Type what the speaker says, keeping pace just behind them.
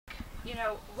you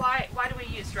know, why do we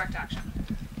use direct action?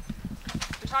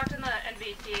 We talked in the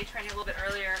NVPA training a little bit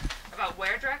earlier about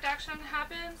where direct action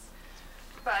happens,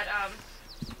 but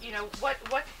you know, what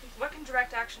can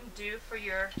direct action do for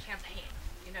your campaign?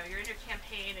 You know, you're in your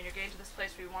campaign and you're getting to this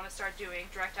place where you want to start doing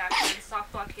direct action,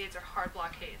 soft blockades or hard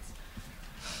blockades.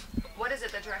 What is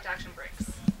it that direct action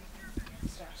brings?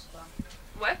 Status quo.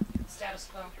 What? Status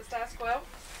quo. The status quo?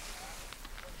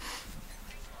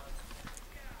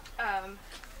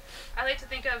 I like to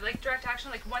think of like direct action,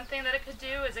 like one thing that it could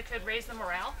do is it could raise the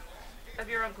morale of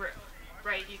your own group,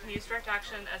 right? You can use direct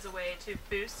action as a way to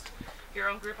boost your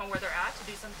own group on where they're at, to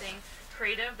do something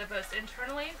creative that both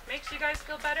internally makes you guys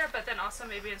feel better, but then also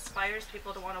maybe inspires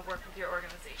people to want to work with your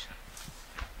organization.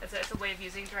 It's a way of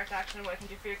using direct action and what it can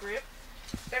do for your group.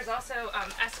 There's also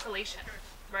escalation,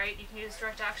 right? You can use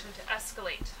direct action to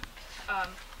escalate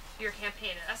your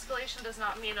campaign. And escalation does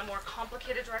not mean a more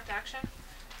complicated direct action.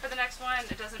 For the next one,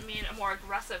 it doesn't mean a more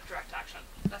aggressive direct action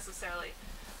necessarily,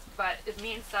 but it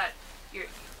means that you're,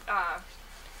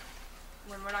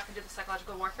 we're not going to do the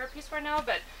psychological warfare piece right now,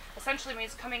 but essentially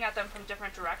means coming at them from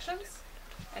different directions.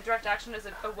 And direct action is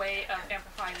a way of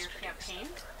amplifying your campaign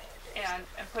and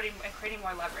creating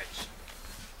more leverage,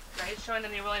 right? It's showing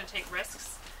them you're willing to take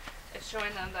risks. It's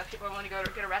showing them that people are willing to go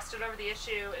to get arrested over the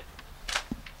issue.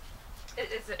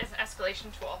 It's an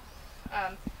escalation tool.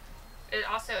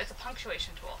 It's a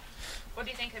punctuation tool. What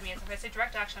do you think it means? If I say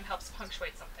direct action helps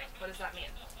punctuate something, what does that mean?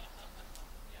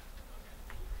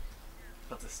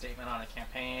 Puts a statement on a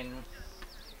campaign.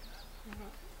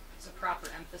 It's a proper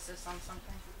emphasis on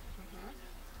something.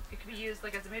 It could be used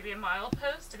like as maybe a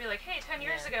milepost to be like, hey, 10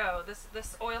 years ago,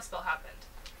 this oil spill happened.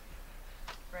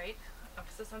 Right?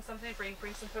 Emphasis on something,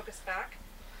 bring some focus back.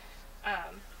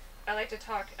 I like to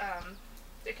talk,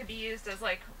 it could be used as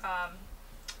like,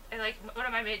 and like one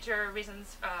of my major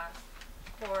reasons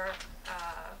for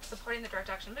supporting the direct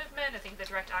action movement, I think the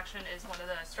direct action is one of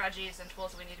the strategies and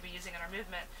tools that we need to be using in our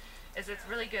movement, is it's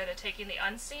really good at taking the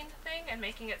unseen thing and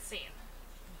making it seen.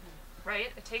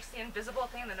 Right? It takes the invisible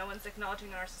thing that no one's acknowledging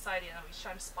in our society and then we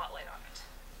shine a spotlight on it.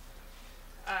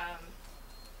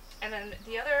 And then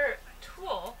the other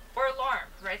tool, or alarm,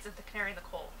 right? It's the canary in the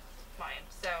coal mine.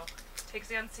 So it takes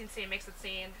the unseen seen, makes it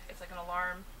seen. It's like an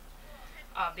alarm.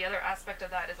 The other aspect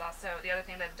of that is also, the other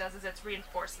thing that it does is it's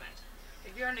reinforcement.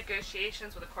 If you're in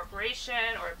negotiations with a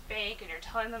corporation or a bank and you're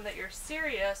telling them that you're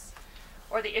serious,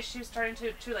 or the issue's starting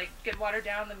to like get watered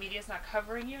down, the media's not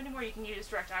covering you anymore, you can use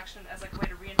direct action as like a way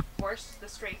to reinforce the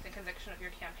strength and conviction of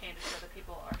your campaign to show that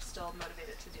people are still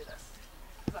motivated to do this.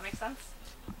 Does that make sense?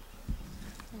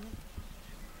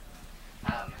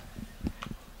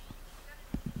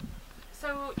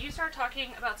 So you start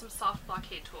talking about some soft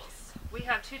blockade tools. We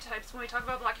have two types. When we talk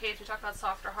about blockades, we talk about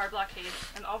soft or hard blockades,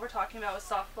 and all we're talking about with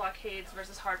soft blockades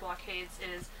versus hard blockades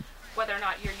is whether or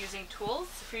not you're using tools.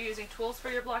 If you're using tools for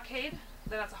your blockade,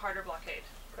 then that's a harder blockade.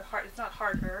 It's not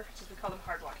harder, it's just we call them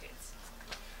hard blockades.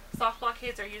 Soft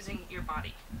blockades are using your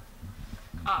body.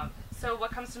 So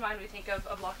what comes to mind when we think of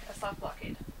a soft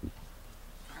blockade?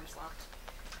 Arms locked.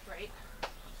 Right?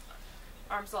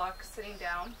 Arms locked, sitting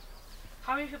down.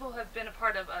 How many people have been a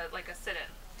part of a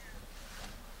sit-in?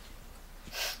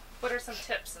 What are some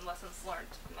tips and lessons learned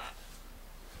from that?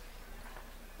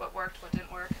 What worked, what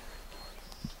didn't work?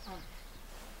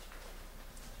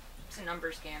 It's a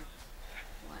numbers game.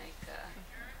 Like,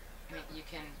 I mean, you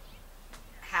can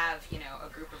have, a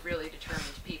group of really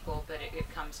determined people, but it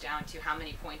comes down to how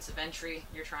many points of entry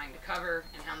you're trying to cover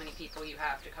and how many people you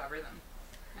have to cover them.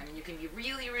 I mean, you can be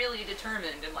really, really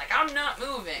determined and like, I'm not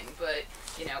moving, but,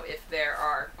 if there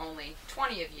are only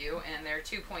 20 of you and there are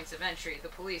 2 points of entry, the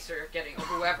police or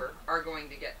whoever are going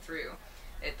to get through.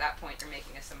 At that point, you're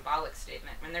making a symbolic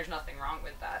statement, and there's nothing wrong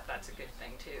with that. That's a good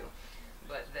thing, too.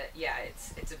 But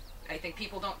I think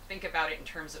people don't think about it in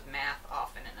terms of math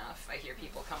often enough. I hear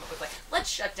people come up with let's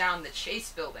shut down the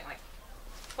Chase building.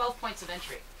 12 points of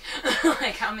entry.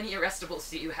 How many arrestables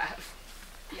do you have?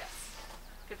 Yes.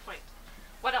 Good point.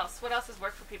 What else? What else has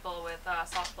worked for people with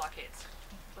soft blockades,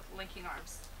 with linking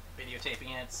arms? Videotaping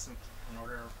it in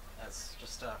order as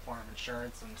just a form of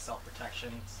insurance and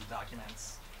self-protection, some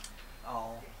documents,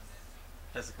 all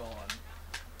physical and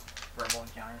verbal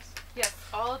encounters. Yes,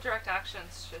 all direct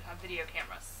actions should have video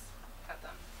cameras at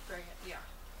them. Very, yeah,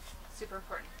 super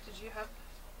important.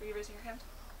 Were you raising your hand?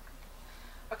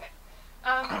 Okay.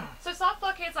 So soft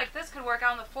blockades like this could work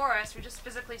out in the forest. You're just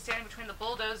physically standing between the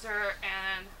bulldozer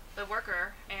and the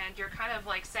worker, and you're kind of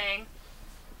like saying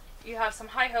you have some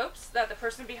high hopes that the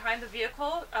person behind the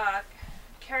vehicle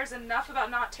cares enough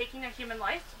about not taking a human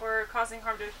life or causing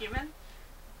harm to a human.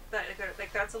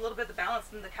 That's a little bit the balance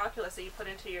and the calculus that you put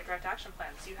into your direct action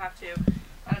plans. You have to,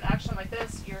 on an action situation like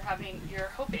this, you're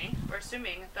hoping or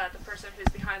assuming that the person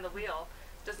who's behind the wheel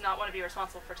does not want to be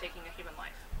responsible for taking a human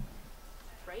life,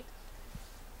 right?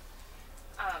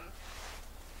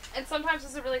 And sometimes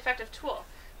it's a really effective tool.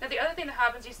 Now the other thing that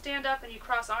happens, you stand up and you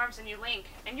cross arms and you link,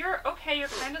 and you're okay, you're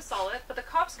kind of solid, but the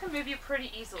cops can move you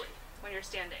pretty easily when you're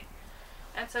standing.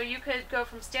 And so you could go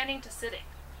from standing to sitting.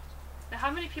 Now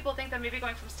how many people think that maybe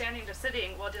going from standing to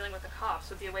sitting while dealing with the cops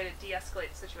would be a way to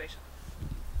de-escalate the situation?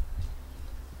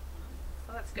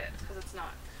 Well, that's good, because it's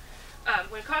not.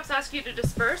 When cops ask you to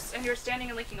disperse and you're standing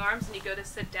and linking arms and you go to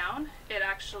sit down, it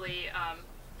actually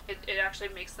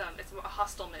makes them, it's a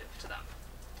hostile move to them.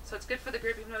 So it's good for the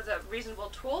group, even though it's a reasonable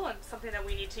tool and something that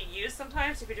we need to use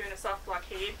sometimes if you're doing a soft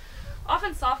blockade.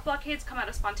 Often soft blockades come out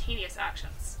of spontaneous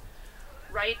actions,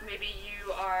 right? Maybe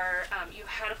you are, you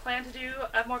had a plan to do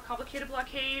a more complicated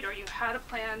blockade, or you had a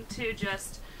plan to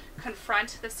just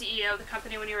confront the CEO of the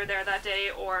company when you were there that day,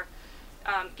 or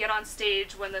get on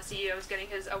stage when the CEO was getting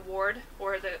his award,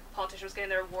 or the politician was getting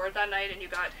their award that night, and you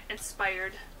got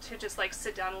inspired to just like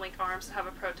sit down and link arms and have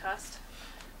a protest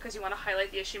because you want to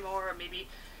highlight the issue more, or maybe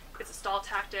it's a stall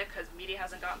tactic because media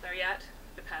hasn't gotten there yet.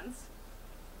 Depends.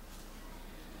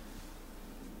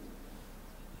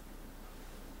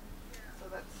 So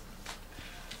that's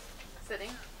sitting.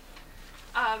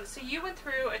 So you went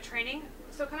through a training.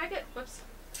 So can I get, whoops,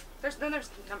 there's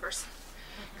numbers.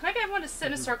 Can I get everyone to sit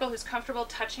in a circle who's comfortable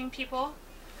touching people?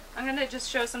 I'm going to just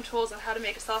show some tools on how to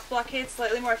make a soft blockade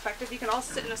slightly more effective. You can all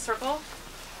sit in a circle,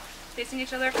 facing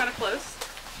each other kind of close.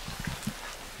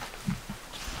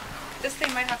 This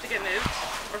thing might have to get moved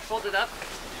or folded up.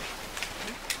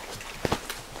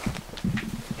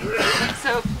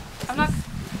 So, I'm not...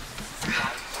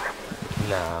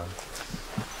 No.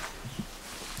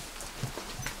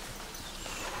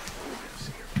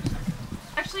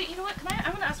 Actually, you know what?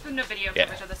 I'm going to ask for no video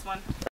coverage of this one.